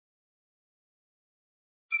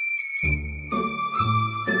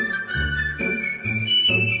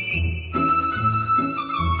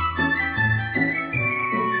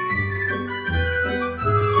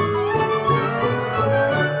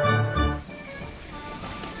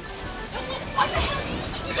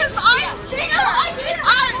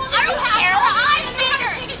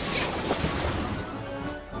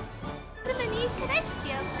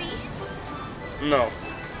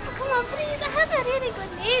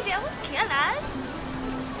they won't kill us.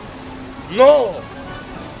 No!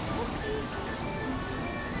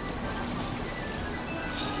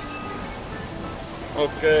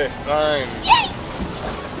 Okay, fine. Yay!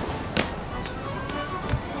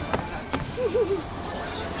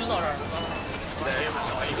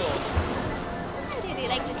 I really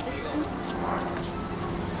like this decision.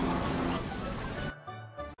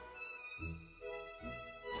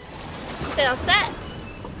 They all set?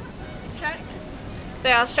 Check.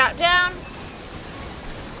 They're all strapped down?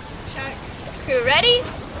 Check. Crew ready?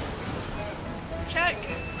 Check.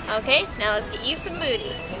 Okay, now let's get you some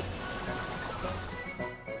booty.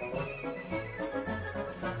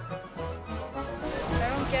 I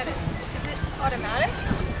don't get it. Is it automatic?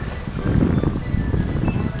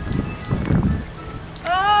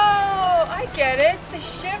 Oh, I get it. The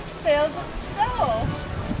ship sails itself.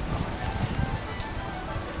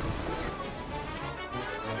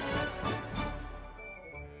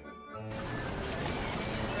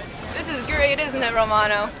 This is great, isn't it,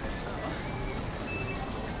 Romano?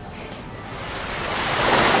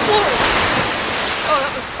 Oh,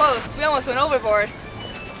 that was close. We almost went overboard.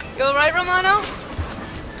 You alright, Romano?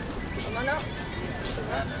 Romano?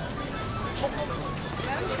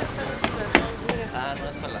 Ah, no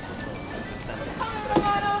es para la foto.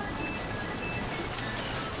 Romano!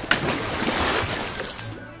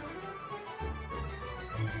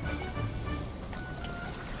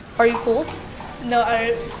 Are you cold? No,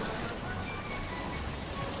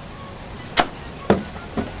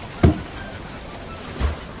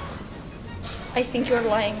 I think you're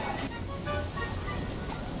lying.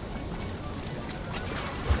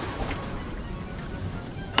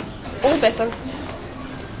 All better.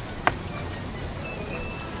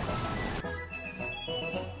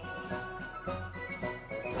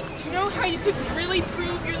 Do you know how you could really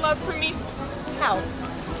prove your love for me? how?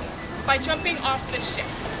 By jumping off the ship.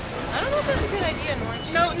 I don't know if that's a good idea,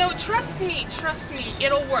 Norge. No, trust me,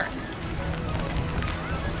 it'll work.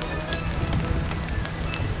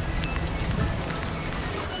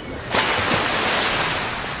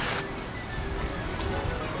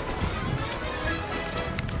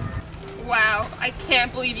 Wow, I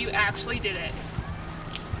can't believe you actually did it.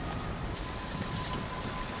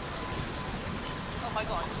 Oh my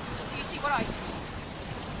god, do you see what I see?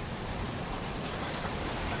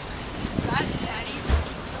 That Daddy's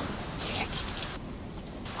Kill's dick.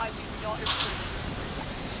 I do not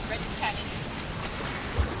approve. Ready, cannons.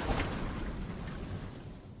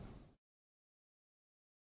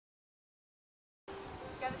 Do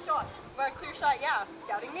you have a shot? Is that a clear shot? Yeah.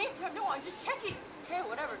 Doubting me? No, I'm just checking. Okay,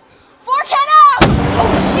 whatever. For Cannon! Oh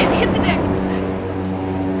shit, hit the neck!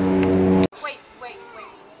 Wait.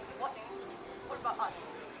 What? What about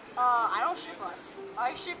us? I don't ship us.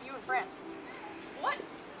 I ship you in France. What?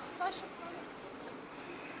 I ship France.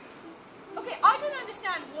 Okay, I don't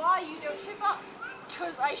understand why you don't ship us.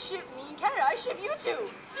 Because I ship me in Canada. I ship you two.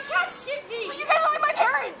 You can't ship me. But you guys are like my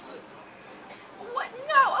parents! What?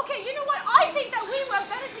 No. Okay, you know what? I think that we work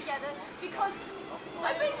better together because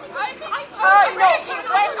I basically I do.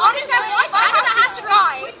 Canada has to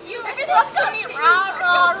ride. With you, If it's it's up to me,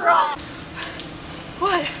 disgusting. rah.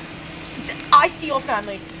 What? I see your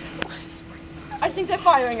family. I think they're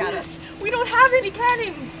firing at us. We don't have any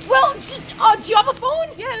cannons. Well, do you have a phone?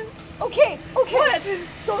 Yeah. Okay. What?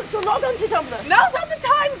 So log on to Tumblr. Now's not the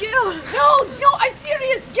time, Gil. No, I seriously